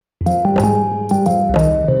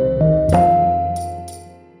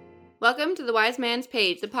Welcome to The Wise Man's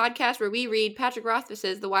Page, the podcast where we read Patrick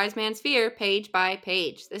Rothfuss's The Wise Man's Fear page by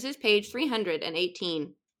page. This is page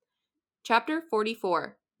 318. Chapter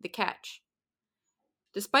 44, The Catch.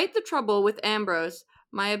 Despite the trouble with Ambrose,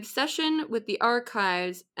 my obsession with the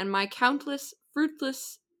archives, and my countless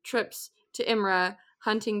fruitless trips to Imra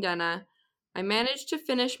hunting Denna, I managed to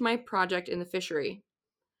finish my project in the fishery.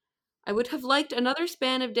 I would have liked another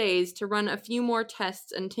span of days to run a few more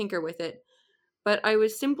tests and tinker with it, but I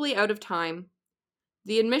was simply out of time.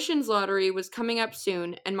 The admissions lottery was coming up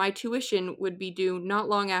soon, and my tuition would be due not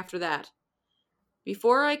long after that.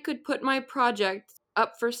 Before I could put my project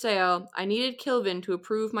up for sale, I needed Kilvin to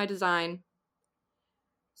approve my design.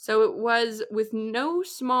 So it was with no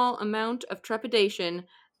small amount of trepidation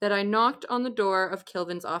that I knocked on the door of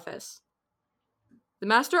Kilvin's office. The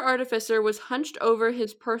master artificer was hunched over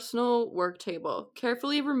his personal work table,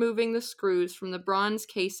 carefully removing the screws from the bronze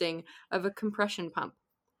casing of a compression pump.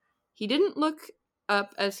 He didn't look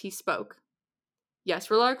up as he spoke. Yes,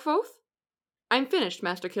 Relar Kvothe? I'm finished,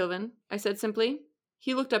 Master Kilvin, I said simply.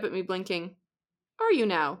 He looked up at me, blinking. Are you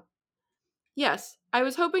now? Yes, I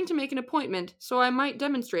was hoping to make an appointment so I might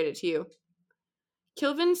demonstrate it to you.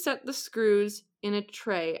 Kilvin set the screws in a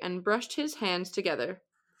tray and brushed his hands together.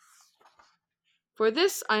 For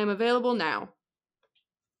this, I am available now.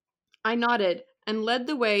 I nodded and led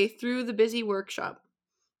the way through the busy workshop,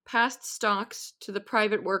 past stocks to the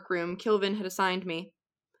private workroom Kilvin had assigned me.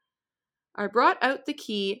 I brought out the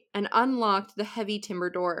key and unlocked the heavy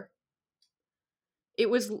timber door.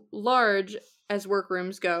 It was large as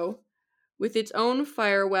workrooms go, with its own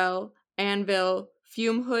firewell, anvil,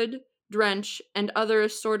 fume hood, drench, and other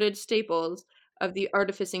assorted staples of the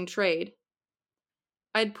artificing trade.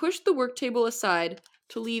 I'd pushed the work table aside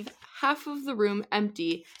to leave half of the room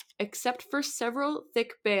empty, except for several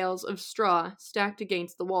thick bales of straw stacked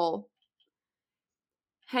against the wall.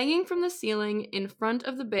 Hanging from the ceiling in front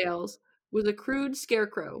of the bales was a crude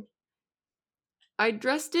scarecrow. I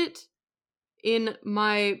dressed it in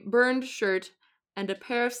my burned shirt and a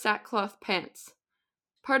pair of sackcloth pants.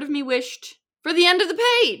 Part of me wished for the end of the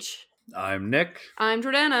page! I'm Nick. I'm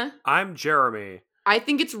Jordana. I'm Jeremy. I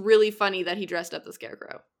think it's really funny that he dressed up the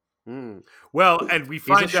scarecrow. Well, and we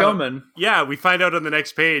find He's a showman. We find out on the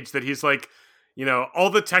next page that he's like,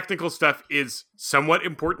 all the technical stuff is somewhat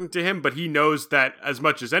important to him, but he knows that as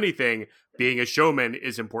much as anything, being a showman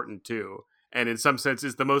is important too. And in some sense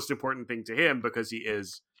is the most important thing to him because he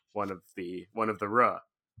is one of the Ra.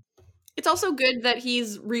 It's also good that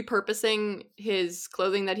he's repurposing his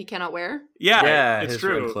clothing that he cannot wear. Yeah, it's his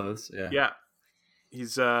true. red clothes. Yeah.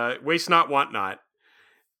 He's waste not, want not.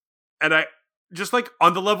 And I just like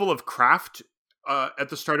on the level of craft at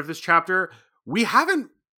the start of this chapter, we don't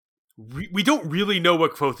really know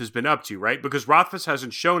what Kvothe has been up to, right? Because Rothfuss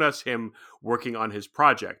hasn't shown us him working on his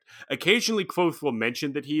project. Occasionally, Kvothe will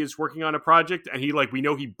mention that he is working on a project, and we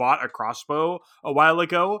know he bought a crossbow a while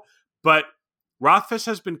ago, but Rothfuss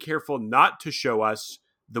has been careful not to show us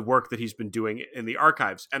the work that he's been doing in the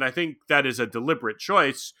archives. And I think that is a deliberate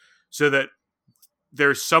choice so that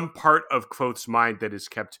there's some part of Kvothe's mind that is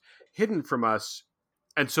kept hidden from us,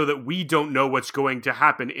 and so that we don't know what's going to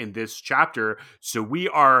happen in this chapter. So we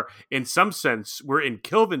are, in some sense, we're in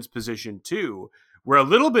Kilvin's position too. We're a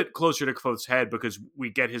little bit closer to Kvothe's head because we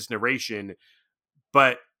get his narration,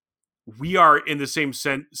 but we are in the same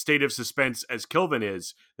state of suspense as Kilvin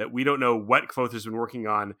is, that we don't know what Kvothe has been working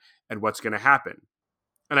on and what's going to happen.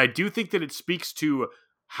 And I do think that it speaks to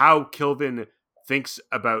how Kilvin thinks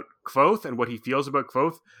about Kvothe and what he feels about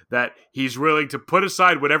Kvothe, that he's willing to put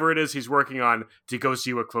aside whatever it is he's working on to go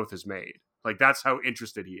see what Kvothe has made. That's how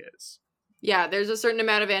interested he is. Yeah, there's a certain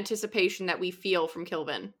amount of anticipation that we feel from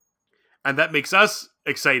Kilvin. And that makes us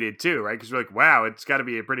excited too, right? Because we're like, wow, it's got to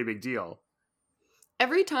be a pretty big deal.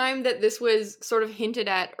 Every time that this was sort of hinted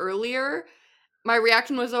at earlier, my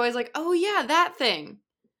reaction was always like, oh yeah, that thing.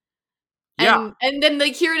 Yeah. And then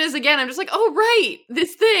here it is again. I'm just like, oh right,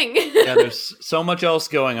 this thing. Yeah, there's so much else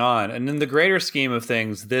going on. And in the greater scheme of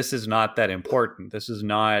things, this is not that important. This is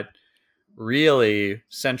not really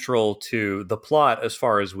central to the plot as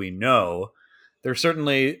far as we know. There's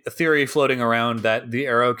certainly a theory floating around that the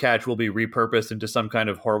arrow catch will be repurposed into some kind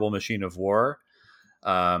of horrible machine of war.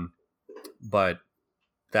 But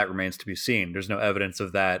that remains to be seen. There's no evidence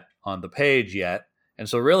of that on the page yet. And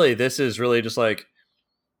so really, this is really just like,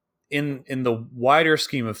 in the wider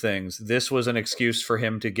scheme of things, this was an excuse for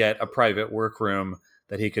him to get a private workroom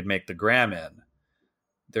that he could make the gram in.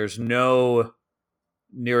 There's no,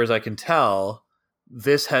 near as I can tell,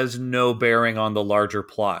 this has no bearing on the larger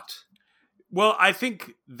plot. Well, I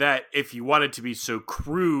think that if you wanted to be so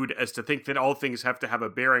crude as to think that all things have to have a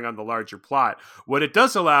bearing on the larger plot, what it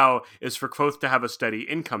does allow is for Kvothe to have a steady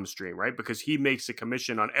income stream, right? Because he makes a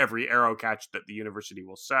commission on every arrow catch that the university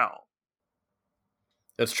will sell.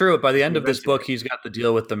 That's true. By the end of this Invented book, it. he's got the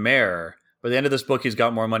deal with the mayor. By the end of this book, he's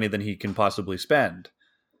got more money than he can possibly spend.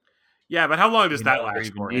 Yeah, but how long does He that no longer last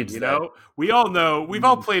even for him? needs You that. know, we all know, we've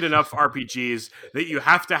all played enough RPGs that you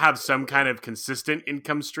have to have some kind of consistent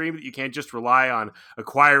income stream, that you can't just rely on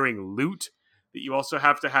acquiring loot, that you also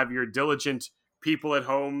have to have your diligent people at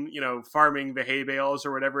home, you know, farming the hay bales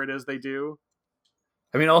or whatever it is they do.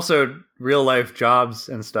 I mean, also real life jobs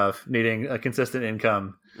and stuff needing a consistent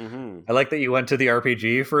income. Mm-hmm. I like that you went to the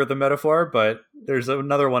RPG for the metaphor, but there's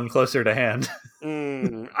another one closer to hand.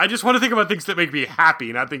 I just want to think about things that make me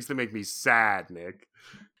happy, not things that make me sad, Nick.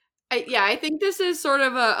 I think this is sort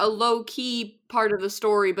of a low-key part of the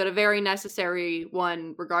story, but a very necessary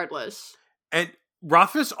one regardless. And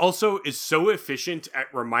Rothfuss also is so efficient at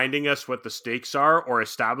reminding us what the stakes are, or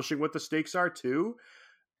establishing what the stakes are too.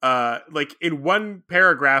 Like in one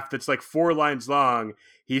paragraph that's like 4 lines long,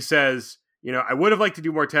 he says, you know, I would have liked to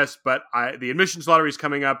do more tests, but the admissions lottery is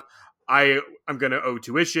coming up. I'm going to owe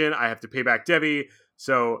tuition. I have to pay back Debbie.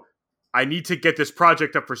 So I need to get this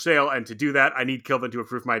project up for sale. And to do that, I need Kilvin to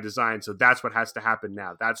approve my design. So that's what has to happen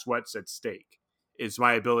now. That's what's at stake, is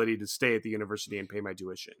my ability to stay at the university and pay my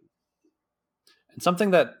tuition. And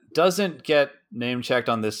something that doesn't get name checked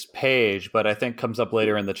on this page, but I think comes up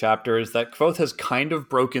later in the chapter, is that Kvothe has kind of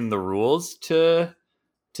broken the rules to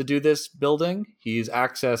do this building. He's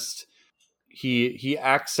accessed he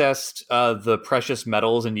accessed the precious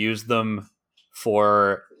metals and used them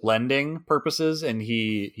for lending purposes, and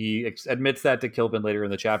he admits that to Kilvin later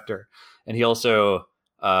in the chapter. And he also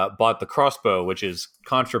bought the crossbow, which is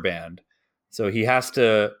contraband. So he has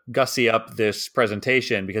to gussy up this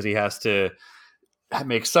presentation because he has to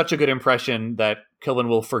make such a good impression that Kilvin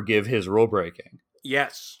will forgive his rule breaking.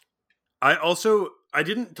 Yes. I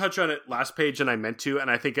didn't touch on it last page, and I meant to,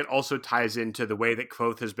 and I think it also ties into the way that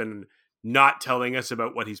Kvothe has been not telling us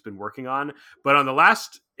about what he's been working on. But in the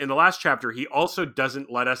last chapter, he also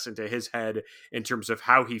doesn't let us into his head in terms of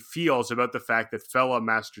how he feels about the fact that Fela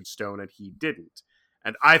mastered stone and he didn't.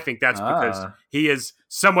 And I think that's because he is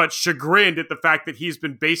somewhat chagrined at the fact that he's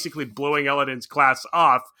been basically blowing Eladin's class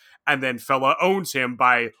off, and then Fela owns him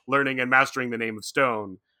by learning and mastering the name of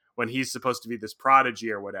stone when he's supposed to be this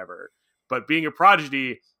prodigy or whatever. But being a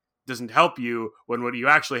prodigy doesn't help you when what you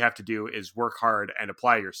actually have to do is work hard and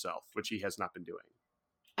apply yourself, which he has not been doing.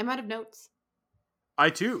 I'm out of notes. I,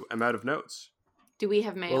 too, am out of notes. Do we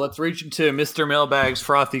have mail? Well, let's reach into Mr. Mailbag's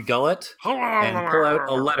frothy gullet and pull out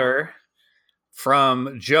a letter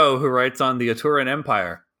from Joe, who writes on the Aturan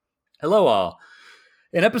Empire. Hello, all.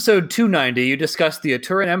 In episode 290, you discussed the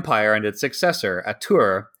Aturan Empire and its successor,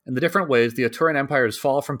 Atur, and the different ways the Aturan Empire's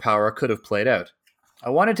fall from power could have played out. I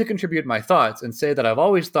wanted to contribute my thoughts and say that I've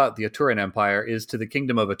always thought the Aturan Empire is to the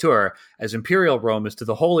Kingdom of Atur as Imperial Rome is to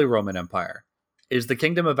the Holy Roman Empire. Is the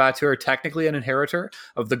Kingdom of Atur technically an inheritor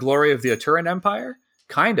of the glory of the Aturan Empire?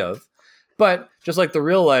 Kind of. But, just like the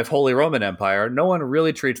real-life Holy Roman Empire, no one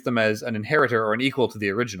really treats them as an inheritor or an equal to the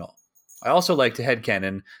original. I also like to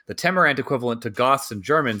headcanon the Temerant equivalent to Goths and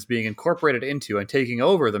Germans being incorporated into and taking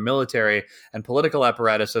over the military and political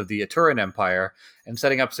apparatus of the Aturan Empire and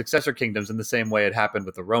setting up successor kingdoms in the same way it happened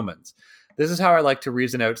with the Romans. This is how I like to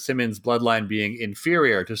reason out Simon's bloodline being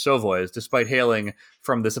inferior to Sovoy's, despite hailing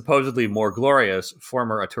from the supposedly more glorious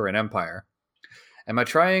former Aturan Empire. Am I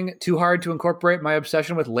trying too hard to incorporate my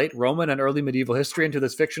obsession with late Roman and early medieval history into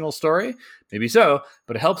this fictional story? Maybe so,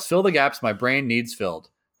 but it helps fill the gaps my brain needs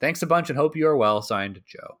filled. Thanks a bunch and hope you are well. Signed,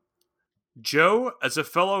 Joe. Joe, as a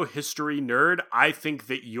fellow history nerd, I think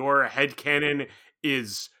that your headcanon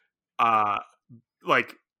is,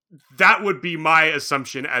 like, that would be my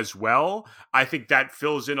assumption as well. I think that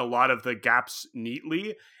fills in a lot of the gaps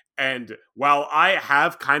neatly. And while I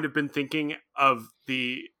have kind of been thinking of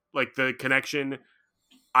the connection,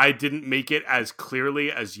 I didn't make it as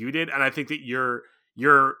clearly as you did. And I think that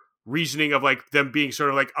your reasoning of like them being sort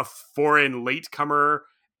of like a foreign latecomer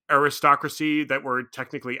aristocracy that were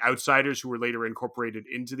technically outsiders who were later incorporated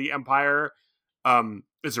into the empire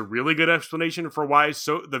is a really good explanation for why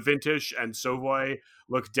the Vintish and Sovoy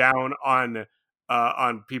look down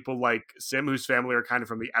on people like Sim, whose family are kind of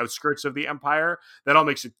from the outskirts of the empire. That all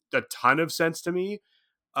makes a ton of sense to me.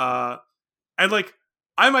 And like,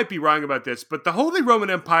 I might be wrong about this, but the Holy Roman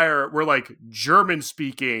Empire were like German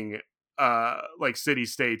speaking like city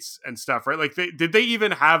states and stuff, right? Like, did they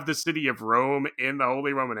even have the city of Rome in the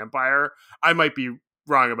Holy Roman Empire? I might be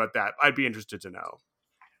wrong about that. I'd be interested to know.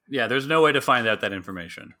 Yeah, there's no way to find out that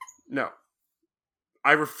information. No.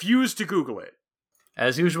 I refuse to Google it.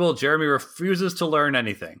 As usual, Jeremy refuses to learn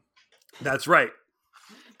anything. That's right.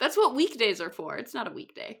 That's what weekdays are for. It's not a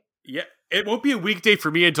weekday. Yeah, it won't be a weekday for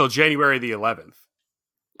me until January the 11th.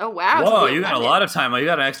 Oh, wow. Whoa, you got a lot of time. You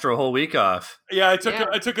got an extra whole week off. Yeah, I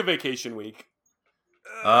took a vacation week.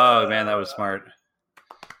 Oh, man, that was smart.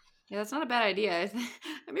 Yeah, that's not a bad idea.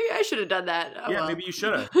 Maybe I should have done that. Oh, well. Maybe you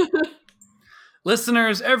should have.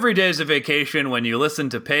 Listeners, every day's a vacation when you listen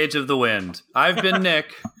to Page of the Wind. I've been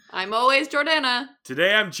Nick. I'm always Jordana.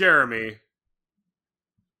 Today I'm Jeremy.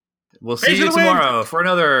 We'll see you tomorrow for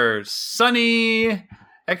another sunny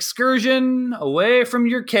excursion away from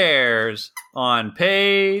your cares on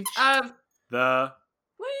Page Of the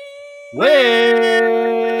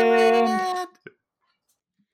Wind.